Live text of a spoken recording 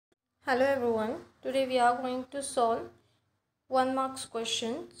Hello everyone. Today we are going to solve 1 marks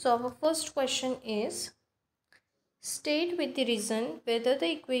question. So our first question is, state with the reason whether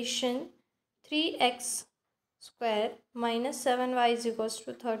the equation 3x square minus 7y is equals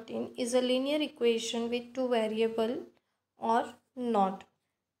to 13 is a linear equation with two variables or not.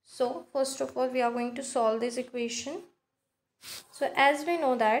 So first of all we are going to solve this equation. So as we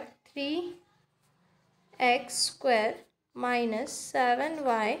know that 3x square minus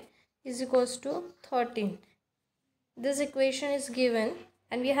 7y is equals to 13. This equation is given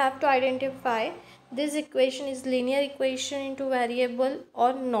and we have to identify this equation is linear equation into variable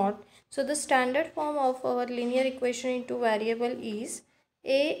or not. So the standard form of our linear equation into variable is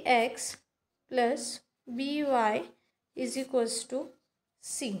ax plus by is equals to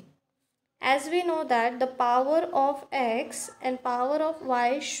c. As we know that the power of x and power of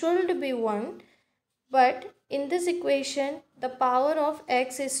y should be 1, but in this equation the power of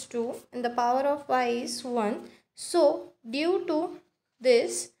x is 2 and the power of y is 1. So due to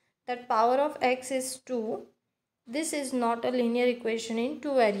this, that power of x is 2, this is not a linear equation in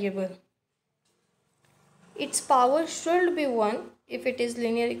two variable. Its power should be 1 if it is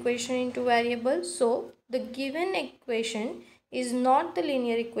linear equation in two variable. So the given equation is not the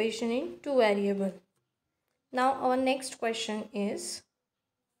linear equation in two variable. Now our next question is,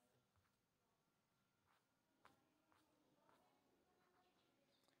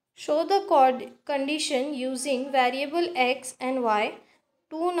 show the condition using variable x and y.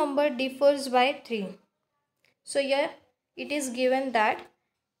 Two number differs by 3. So here it is given that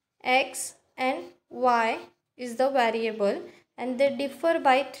x and y is the variable and they differ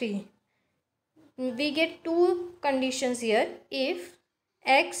by 3. We get two conditions here. If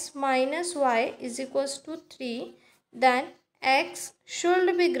x minus y is equals to 3, then x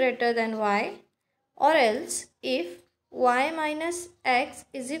should be greater than y, or else if y minus x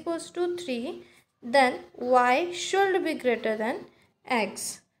is equals to 3, then y should be greater than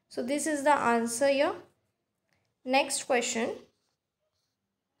x. So this is the answer here. Next question.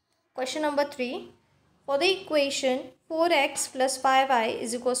 Question number 3. For the equation 4x plus 5y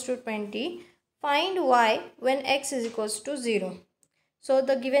is equals to 20, find y when x is equals to 0. So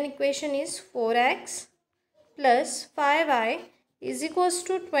the given equation is 4x plus 5y is equals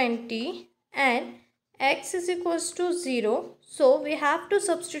to 20 and x is equals to 0. So we have to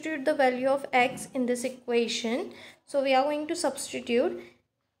substitute the value of x in this equation. So we are going to substitute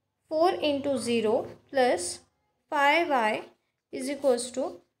 4 into 0 plus 5y is equals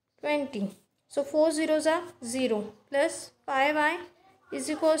to 20. So 4 zeros are 0 plus 5y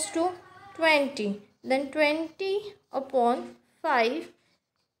is equals to 20. Then 20 upon 5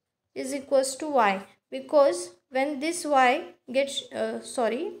 is equals to y, because when this y gets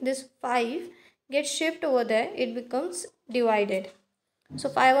this 5 gets shift over there, it becomes divided. So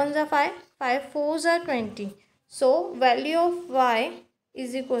 5 ones are 5, 5 fours are 20. So value of y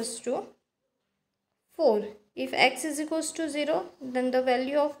is equals to 4. If x is equals to 0, then the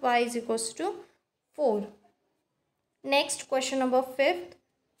value of y is equals to 4. Next, question number 5th.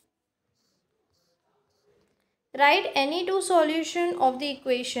 Write any two solution of the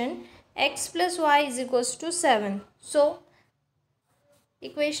equation x plus y is equals to 7. So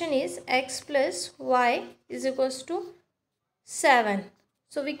equation is x plus y is equals to 7.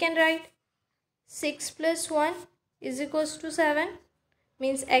 So we can write 6 plus 1 is equals to 7,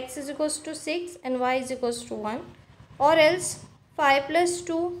 means x is equals to 6 and y is equals to 1, or else 5 plus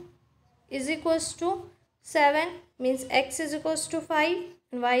 2 is equals to 7, means x is equals to 5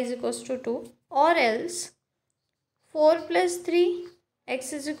 and y is equals to 2, or else 4 plus 3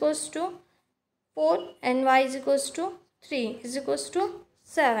 x is equals to 4 and y is equals to 3 is equals to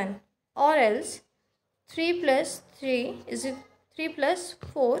 7, or else 3 plus 3 is 3 plus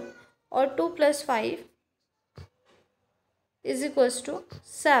 4 or 2 plus 5 is equals to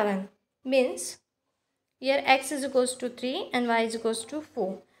 7, means here x is equals to 3 and y is equals to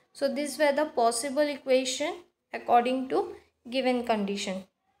 4. So these were the possible equation according to given condition.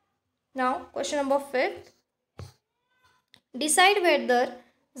 Now question number 5th. Decide whether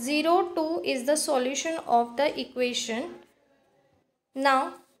 0, 2 is the solution of the equation.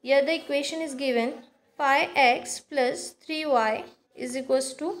 Now here the equation is given 5x plus 3y is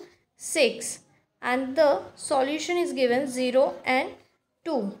equals to 6 and the solution is given 0 and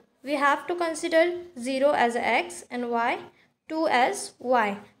 2. We have to consider 0 as x and y, 2 as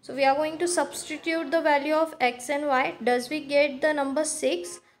y. So we are going to substitute the value of x and y. Does we get the number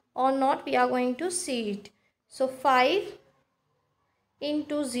 6 or not? We are going to see it. So 5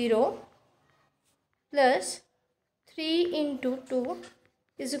 into 0 plus 3 into 2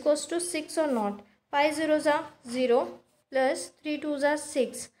 is equals to 6 or not? 5 zeros are 0 plus 3 twos are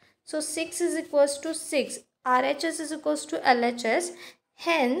 6. So 6 is equals to 6. RHS is equals to LHS.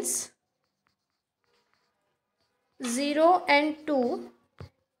 Hence 0 and 2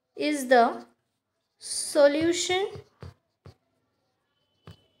 is the solution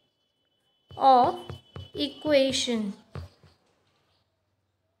of equation.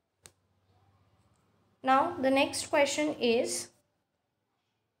 Now the next question is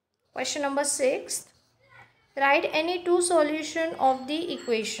question number 6. Write any two solution of the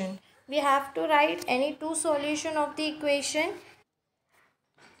equation. We have to write any two solution of the equation.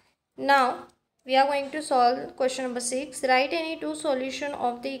 Now we are going to solve question number 6. Write any two solution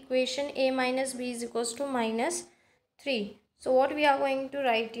of the equation a minus b is equals to minus 3. So what we are going to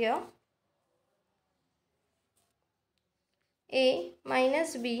write here? A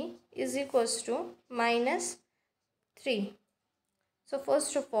minus b is equals to minus 3. So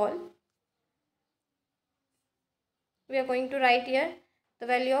first of all, we are going to write here the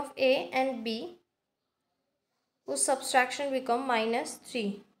value of a and b whose subtraction become minus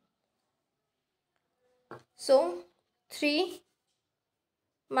 3. So 3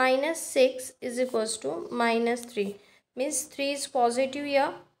 minus 6 is equals to minus 3. Means 3 is positive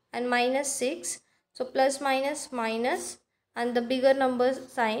here and minus 6. So plus minus minus and the bigger number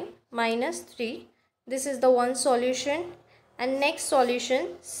sign minus 3. This is the one solution. And next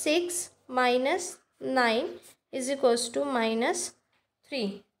solution 6 minus 9 is equals to minus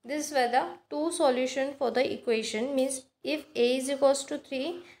 3. This were the two solution for the equation. Means if a is equals to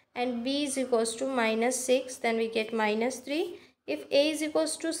 3 and b is equals to minus 6, then we get minus 3. If a is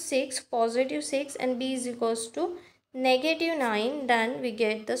equals to 6, positive 6, and b is equals to negative 9, then we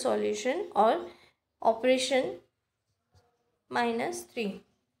get the solution or operation minus 3.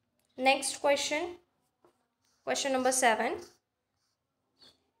 Next question, question number 7.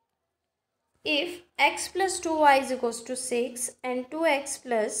 If x plus 2y is equals to 6 and 2x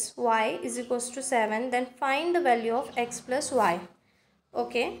plus y is equals to 7, then find the value of x plus y.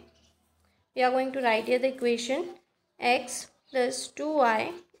 Okay, we are going to write here the equation x plus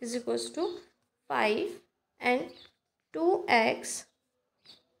 2y is equals to 5 and 2x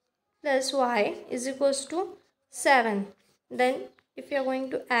plus y is equals to 7. Then if you are going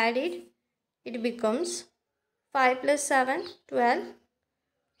to add it, it becomes 5 plus 7, 12,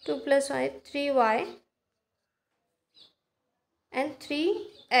 2 plus y, 3y and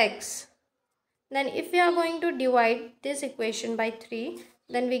 3x. Then if we are going to divide this equation by 3,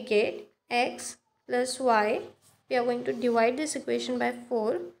 then we get x plus y. We are going to divide this equation by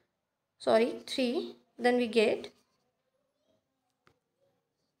 3. Then we get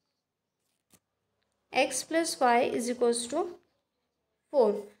x plus y is equals to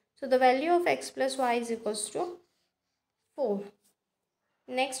 4. So the value of x plus y is equals to 4.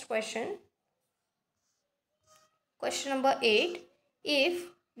 Next question. Question number 8. If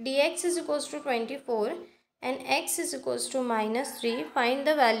dx is equals to 24 and x is equals to minus 3, find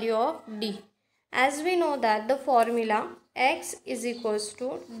the value of d. As we know that the formula x is equals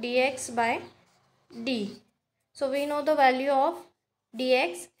to dx by d. So we know the value of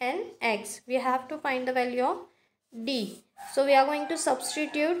dx and x. We have to find the value of d. So we are going to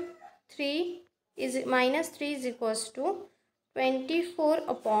substitute minus 3 is equals to 24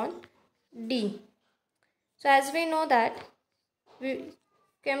 upon d. So as we know that, we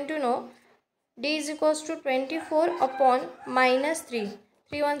came to know d is equals to 24 upon minus 3.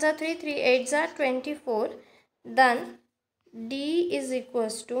 3 ones are 3, 3 8s are 24. Then d is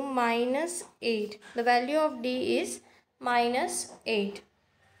equals to minus 8. The value of d is minus 8.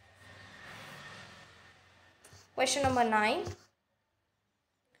 Question number 9.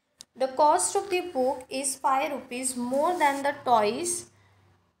 The cost of the book is 5 rupees more than the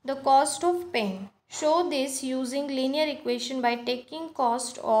cost of pen. Show this using linear equation by taking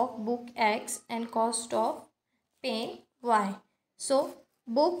cost of book x and cost of pen y. So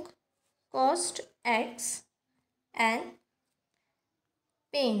book cost x and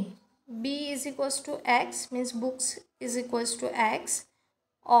pen b is equals to x, means books is equals to x,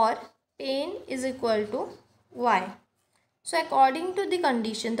 or pen is equal to y. So according to the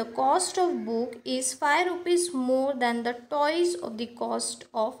condition, the cost of book is 5 rupees more than the twice of the cost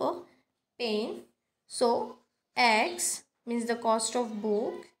of a pen. So x means the cost of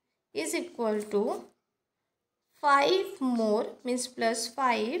book is equal to 5 more, means plus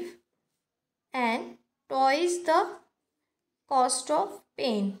 5, and twice the cost of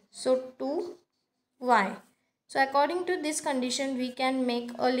pen. So 2y. So according to this condition, we can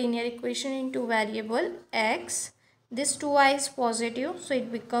make a linear equation into variable x. This 2y is positive, so it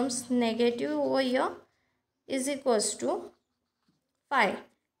becomes negative over here, is equals to 5.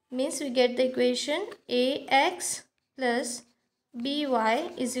 Means we get the equation ax plus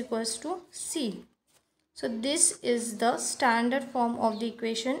by is equals to c. So this is the standard form of the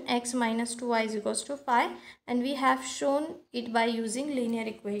equation x minus 2y is equals to 5, and we have shown it by using linear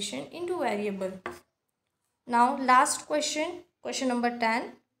equation into variable. Now last question, question number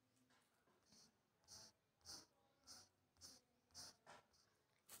 10.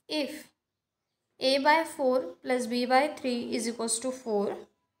 If a by 4 plus b by 3 is equals to 4,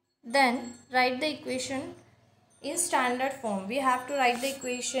 then write the equation in standard form. We have to write the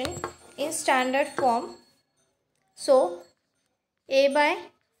equation in standard form. So a by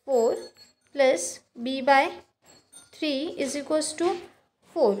 4 plus b by 3 is equals to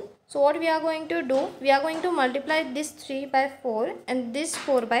 4. So what we are going to do? We are going to multiply this 3 by 4 and this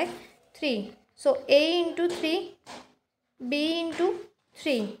 4 by 3. So a into 3, b into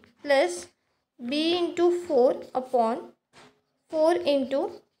 3 plus b into 4 upon 4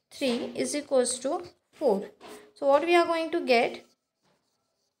 into 3 is equals to 4. So what we are going to get?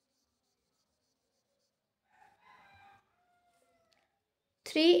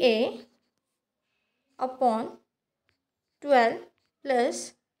 3a upon 12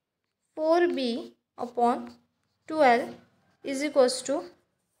 plus 4b upon 12 is equals to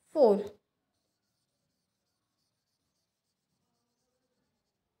 4.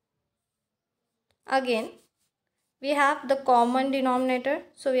 Again, we have the common denominator.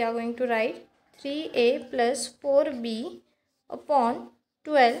 So we are going to write 3a plus 4b upon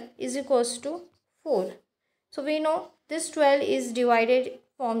 12 is equals to 4. So we know this 12 is divided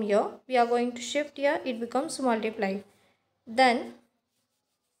from here. We are going to shift here. It becomes multiplied. Then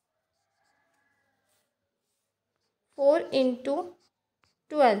 4 into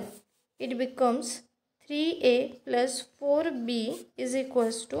 12. It becomes 3a plus 4b is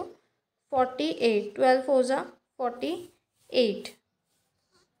equals to 48. 12 fours are 48.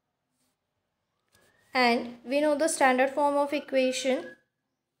 And we know the standard form of equation.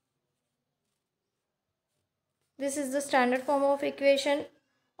 This is the standard form of equation,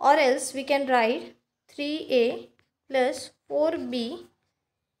 or else we can write 3a plus 4b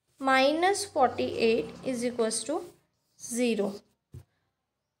minus 48 is equals to 0.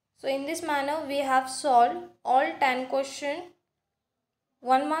 So in this manner we have solved all 10 question,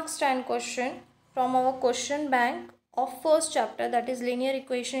 1 marks 10 question from our question bank of first chapter, that is linear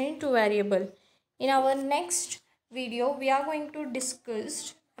equation into variable. In our next video we are going to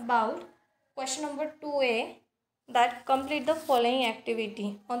discuss about question number 2a, that complete the following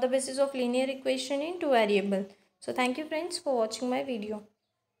activity on the basis of linear equation into variable. So thank you friends for watching my video.